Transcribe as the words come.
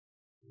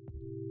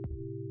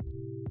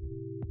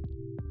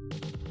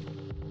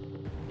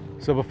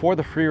So before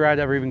the Freeride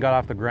ever even got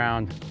off the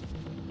ground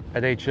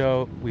at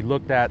HO, we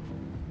looked at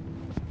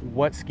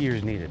what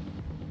skiers needed.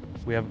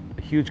 We have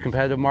a huge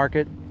competitive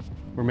market.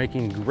 We're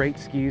making great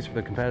skis for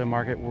the competitive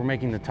market. We're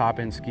making the top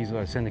end skis with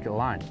our syndicate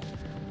line.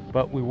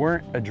 But we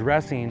weren't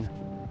addressing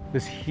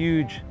this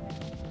huge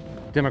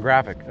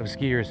demographic of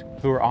skiers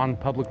who are on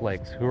public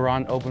lakes, who are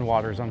on open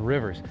waters, on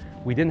rivers.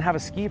 We didn't have a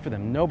ski for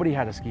them. Nobody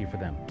had a ski for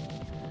them.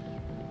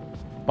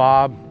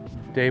 Bob,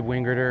 Dave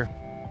Wingerter,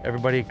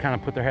 everybody kind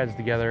of put their heads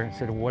together and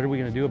said, what are we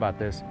going to do about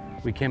this?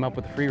 We came up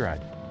with the Freeride.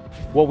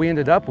 What we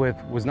ended up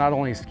with was not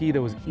only a ski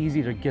that was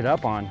easy to get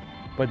up on,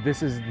 but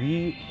this is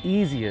the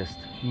easiest,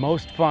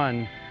 most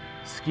fun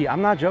ski.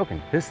 I'm not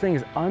joking. This thing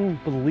is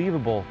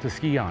unbelievable to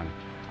ski on.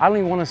 I don't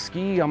even want to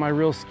ski on my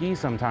real ski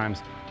sometimes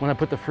when I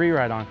put the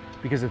Freeride on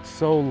because it's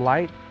so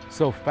light,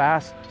 so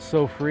fast,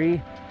 so free,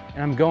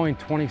 and I'm going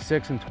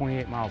 26 and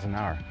 28 miles an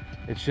hour.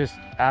 It's just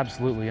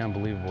absolutely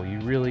unbelievable. You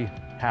really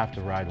have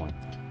to ride one.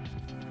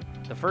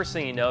 The first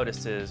thing you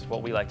notice is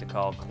what we like to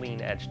call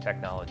clean edge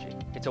technology.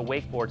 It's a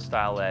wakeboard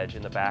style edge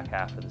in the back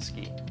half of the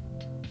ski.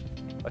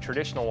 A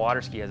traditional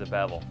water ski has a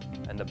bevel,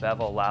 and the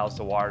bevel allows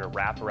the water to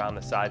wrap around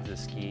the sides of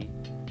the ski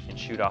and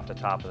shoot off the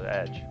top of the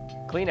edge.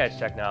 Clean edge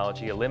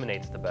technology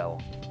eliminates the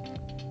bevel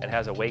and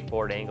has a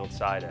wakeboard angled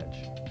side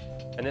edge.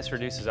 And this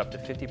reduces up to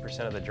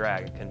 50% of the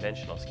drag a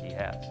conventional ski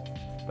has.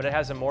 But it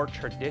has a more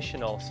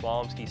traditional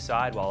slalom ski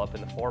sidewall up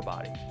in the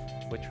forebody,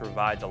 which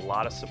provides a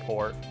lot of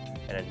support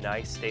and a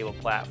nice stable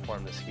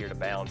platform the skier to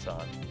balance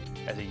on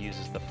as he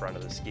uses the front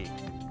of the ski.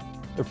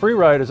 The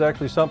Freeride is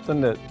actually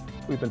something that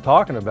we've been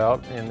talking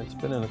about, and it's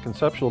been in a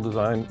conceptual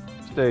design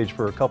stage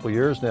for a couple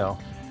years now.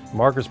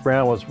 Marcus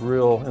Brown was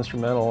real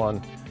instrumental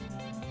on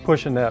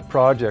pushing that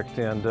project,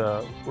 and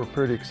we're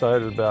pretty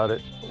excited about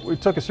it. We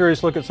took a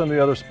serious look at some of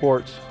the other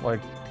sports like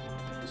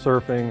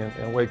surfing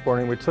and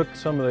wakeboarding. We took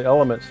some of the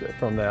elements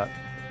from that.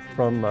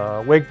 From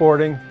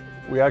wakeboarding,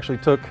 we actually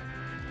took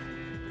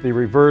the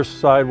reverse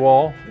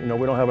sidewall. You know,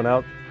 we don't have an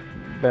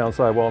outbound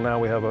sidewall now,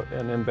 we have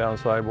an inbound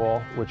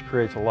sidewall, which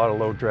creates a lot of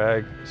low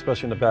drag,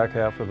 especially in the back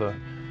half of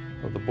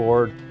the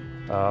board.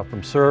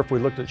 From surf, we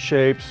looked at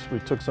shapes. We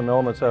took some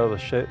elements out of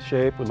the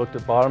shape. We looked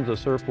at bottoms of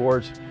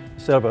surfboards.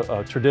 Instead of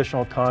a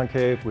traditional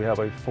concave, we have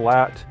a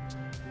flat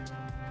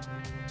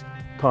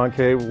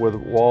concave with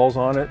walls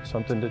on it,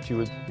 something that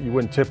you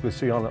wouldn't typically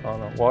see on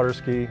a water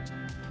ski.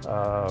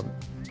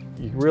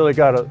 You really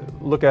got to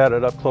look at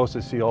it up close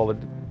to see all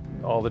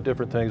the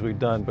different things we've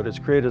done, but it's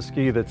created a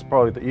ski that's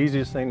probably the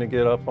easiest thing to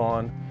get up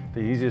on, the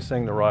easiest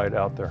thing to ride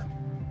out there.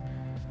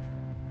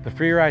 The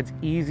Freeride's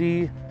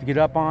easy to get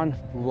up on,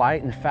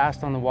 light and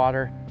fast on the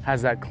water,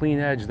 has that clean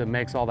edge that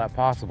makes all that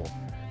possible.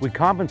 We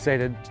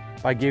compensated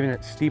by giving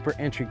it steeper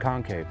entry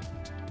concave,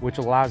 which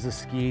allows the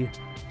ski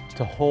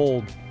to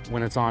hold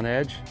when it's on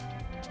edge,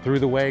 through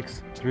the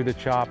wakes, through the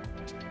chop,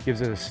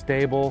 gives it a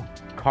stable,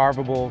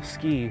 carvable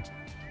ski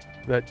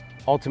that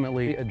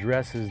ultimately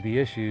addresses the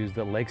issues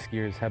that lake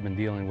skiers have been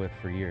dealing with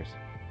for years.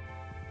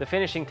 The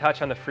finishing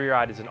touch on the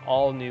Freeride is an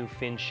all-new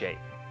fin shape,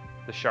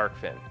 the shark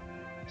fin.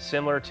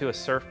 Similar to a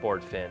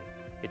surfboard fin,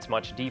 it's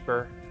much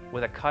deeper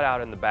with a cutout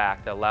in the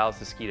back that allows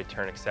the ski to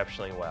turn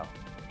exceptionally well.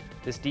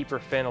 This deeper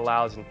fin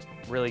allows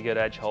really good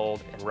edge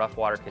hold in rough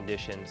water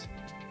conditions,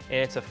 and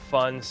it's a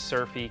fun,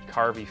 surfy,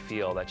 carvy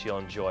feel that you'll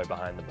enjoy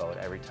behind the boat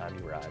every time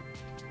you ride.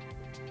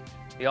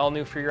 The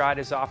all-new Freeride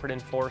is offered in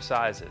 4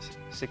 sizes,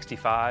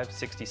 65,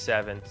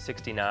 67,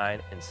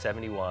 69, and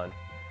 71.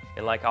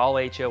 And like all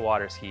HO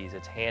water skis,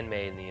 it's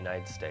handmade in the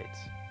United States.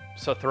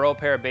 So throw a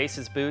pair of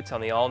Basis boots on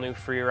the all-new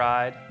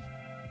Freeride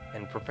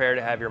and prepare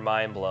to have your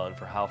mind blown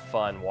for how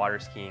fun water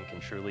skiing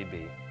can truly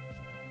be.